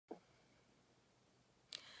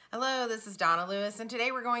Hello, this is Donna Lewis, and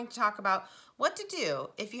today we're going to talk about what to do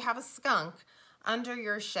if you have a skunk under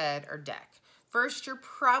your shed or deck. First, you're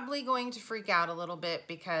probably going to freak out a little bit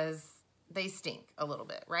because they stink a little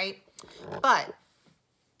bit, right? But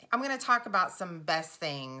I'm going to talk about some best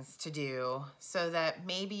things to do so that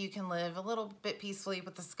maybe you can live a little bit peacefully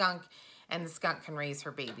with the skunk and the skunk can raise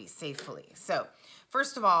her babies safely. So,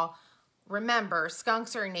 first of all, remember,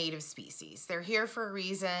 skunks are a native species. They're here for a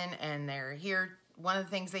reason, and they're here. One of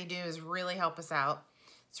the things they do is really help us out.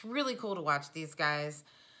 It's really cool to watch these guys.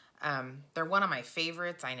 They're one of my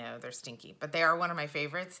favorites. I know they're stinky, but they are one of my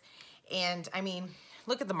favorites. And I mean,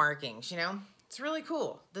 look at the markings, you know? It's really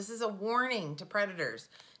cool. This is a warning to predators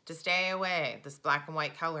to stay away, this black and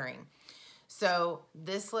white coloring. So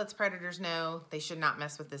this lets predators know they should not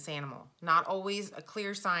mess with this animal. Not always a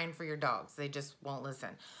clear sign for your dogs. They just won't listen.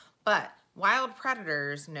 But wild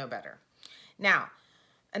predators know better. Now,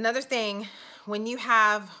 another thing, when you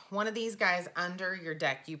have one of these guys under your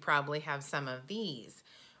deck, you probably have some of these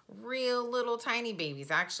real little tiny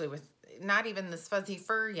babies, actually with not even this fuzzy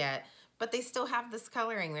fur yet, but they still have this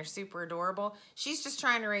coloring. They're super adorable. She's just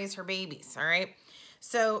trying to raise her babies, all right?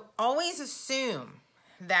 So always assume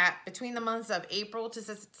that between the months of April to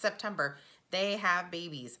September, they have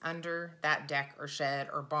babies under that deck or shed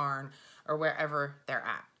or barn or wherever they're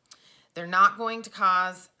at. They're not going to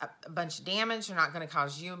cause a bunch of damage. They're not going to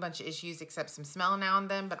cause you a bunch of issues except some smell now and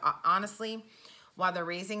then. But honestly, while they're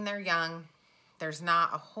raising their young, there's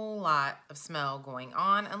not a whole lot of smell going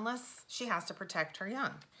on unless she has to protect her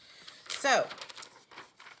young. So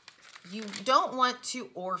you don't want to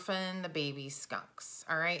orphan the baby skunks,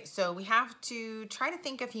 all right? So we have to try to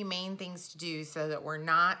think of humane things to do so that we're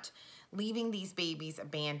not leaving these babies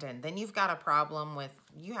abandoned. Then you've got a problem with,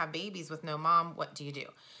 you have babies with no mom, what do you do?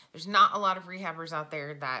 There's not a lot of rehabbers out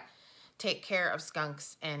there that take care of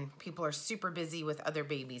skunks, and people are super busy with other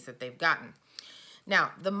babies that they've gotten.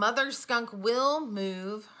 Now, the mother skunk will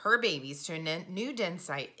move her babies to a new den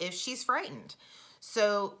site if she's frightened.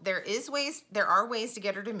 So there are ways to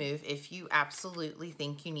get her to move if you absolutely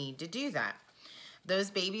think you need to do that.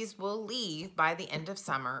 Those babies will leave by the end of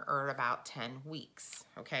summer, or about 10 weeks,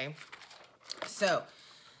 okay? So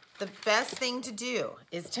the best thing to do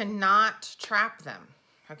is to not trap them,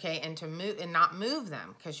 okay? And to move and not move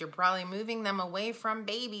them, because you're probably moving them away from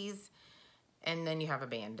babies, and then you have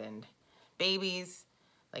abandoned babies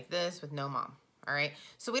like this with no mom, all right?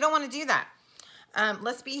 So we don't want to do that.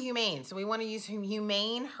 Let's be humane. So we want to use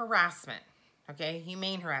humane harassment, okay?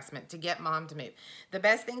 Humane harassment to get mom to move. The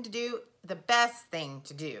best thing to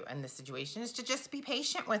do in this situation is to just be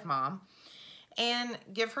patient with mom and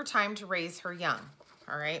give her time to raise her young,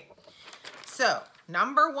 all right? So,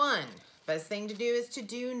 number one, best thing to do is to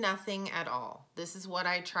do nothing at all. This is what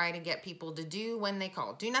I try to get people to do when they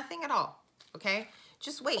call. Do nothing at all, okay?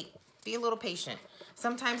 Just wait. Be a little patient.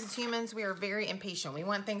 Sometimes as humans, we are very impatient. We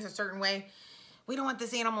want things a certain way. We don't want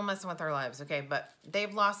this animal messing with our lives, okay? But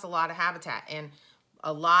they've lost a lot of habitat, and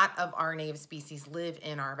a lot of our native species live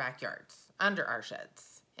in our backyards, under our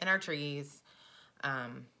sheds, in our trees,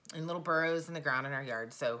 in little burrows in the ground in our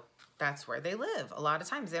yard. So that's where they live. A lot of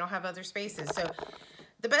times they don't have other spaces. So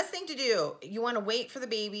the best thing to do, you want to wait for the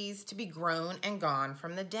babies to be grown and gone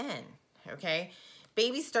from the den, okay?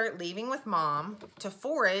 Babies start leaving with mom to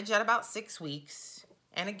forage at about 6 weeks,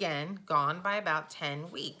 and again, gone by about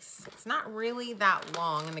 10 weeks. It's not really that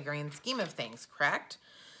long in the grand scheme of things, correct?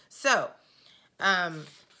 So,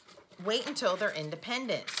 wait until they're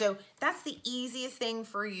independent. So that's the easiest thing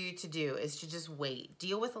for you to do, is to just wait.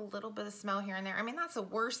 Deal with a little bit of smell here and there. I mean, that's the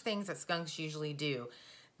worst things that skunks usually do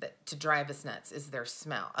to drive us nuts, is their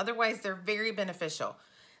smell. Otherwise, they're very beneficial.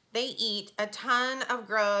 They eat a ton of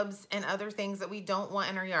grubs and other things that we don't want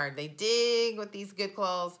in our yard. They dig with these good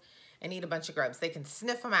claws and eat a bunch of grubs. They can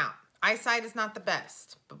sniff them out. Eyesight is not the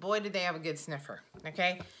best, but boy, do they have a good sniffer,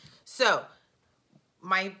 okay? So,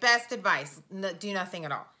 my best advice, do nothing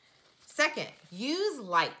at all. Second, use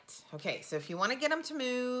light. Okay, so if you want to get them to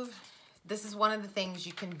move, this is one of the things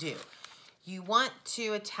you can do. You want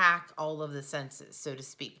to attack all of the senses, so to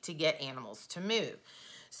speak, to get animals to move.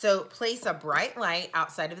 So place a bright light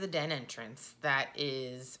outside of the den entrance that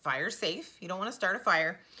is fire safe. You don't want to start a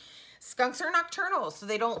fire. Skunks are nocturnal, so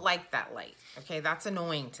they don't like that light. Okay, that's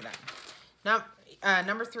annoying to them. Now,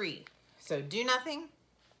 number 3, so do nothing,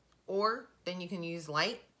 or then you can use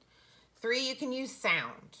light. 3, you can use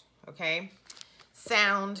sound, okay?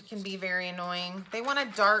 Sound can be very annoying. They want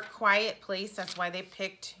a dark, quiet place. That's why they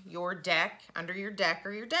picked your deck, under your deck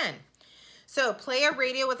or your den. So play a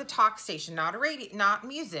radio with a talk station, not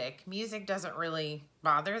music. Music doesn't really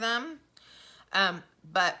bother them.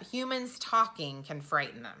 But humans talking can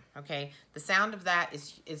frighten them, okay? The sound of that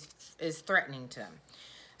is threatening to them.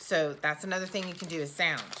 So that's another thing you can do is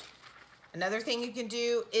sound. Another thing you can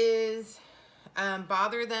do is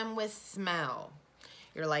bother them with smell.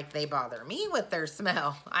 You're like, they bother me with their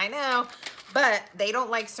smell. I know, but they don't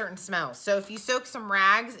like certain smells. So if you soak some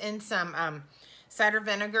rags in some cider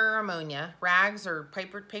vinegar or ammonia, rags or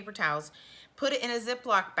paper towels, put it in a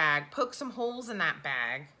Ziploc bag, poke some holes in that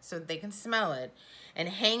bag so they can smell it, and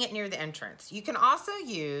hang it near the entrance. You can also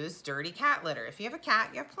use dirty cat litter. If you have a cat,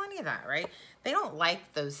 you have plenty of that, right? They don't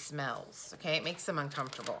like those smells, okay? It makes them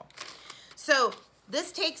uncomfortable. So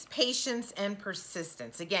this takes patience and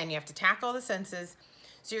persistence. Again, you have to tackle the senses.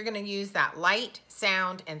 So you're gonna use that light,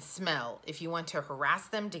 sound, and smell if you want to harass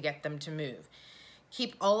them to get them to move.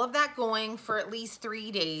 Keep all of that going for at least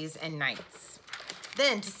 3 days and nights.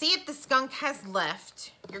 Then to see if the skunk has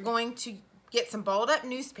left, you're going to get some balled up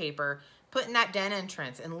newspaper, put in that den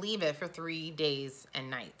entrance, and leave it for 3 days and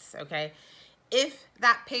nights, okay? If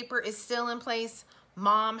that paper is still in place,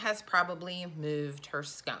 Mom has probably moved her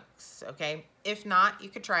skunks, okay? If not, you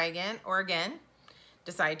could try again, or again,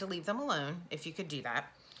 decide to leave them alone if you could do that.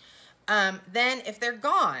 Then if they're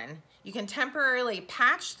gone, you can temporarily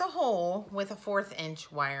patch the hole with a 1/4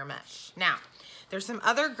 inch wire mesh. Now, there's some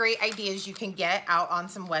other great ideas you can get out on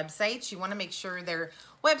some websites. You want to make sure they're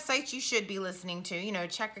websites you should be listening to. You know,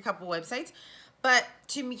 check a couple websites. But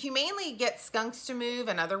to humanely get skunks to move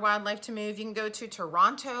and other wildlife to move, you can go to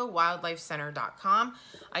TorontoWildlifeCenter.com.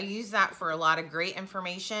 I use that for a lot of great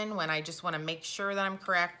information when I just want to make sure that I'm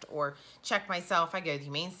correct or check myself. I go to the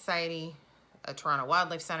Humane Society, Toronto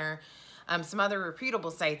Wildlife Center, some other reputable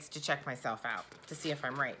sites to check myself out to see if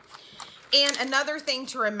I'm right. And another thing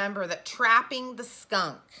to remember, that trapping the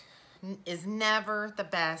skunk is never the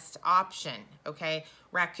best option, okay?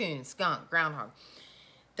 Raccoon, skunk, groundhog.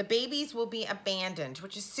 The babies will be abandoned,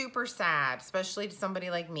 which is super sad, especially to somebody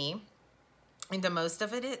like me. And to most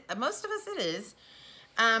of us it is.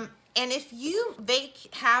 And if you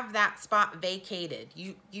have that spot vacated,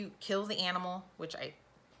 you kill the animal, which I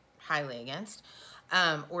highly against,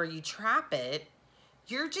 or you trap it,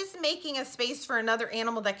 you're just making a space for another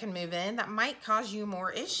animal that can move in that might cause you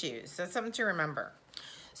more issues. So something to remember.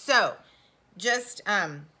 So just,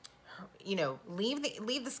 you know, leave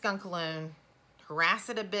the skunk alone, harass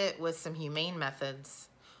it a bit with some humane methods,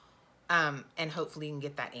 and hopefully you can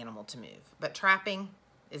get that animal to move. But trapping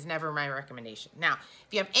is never my recommendation. Now,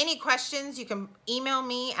 if you have any questions, you can email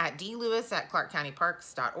me at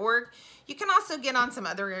dlewis@clarkcountyparks.org. You can also get on some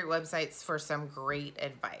other great websites for some great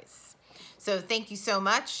advice. So thank you so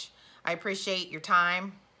much. I appreciate your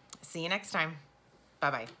time. See you next time.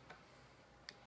 Bye-bye.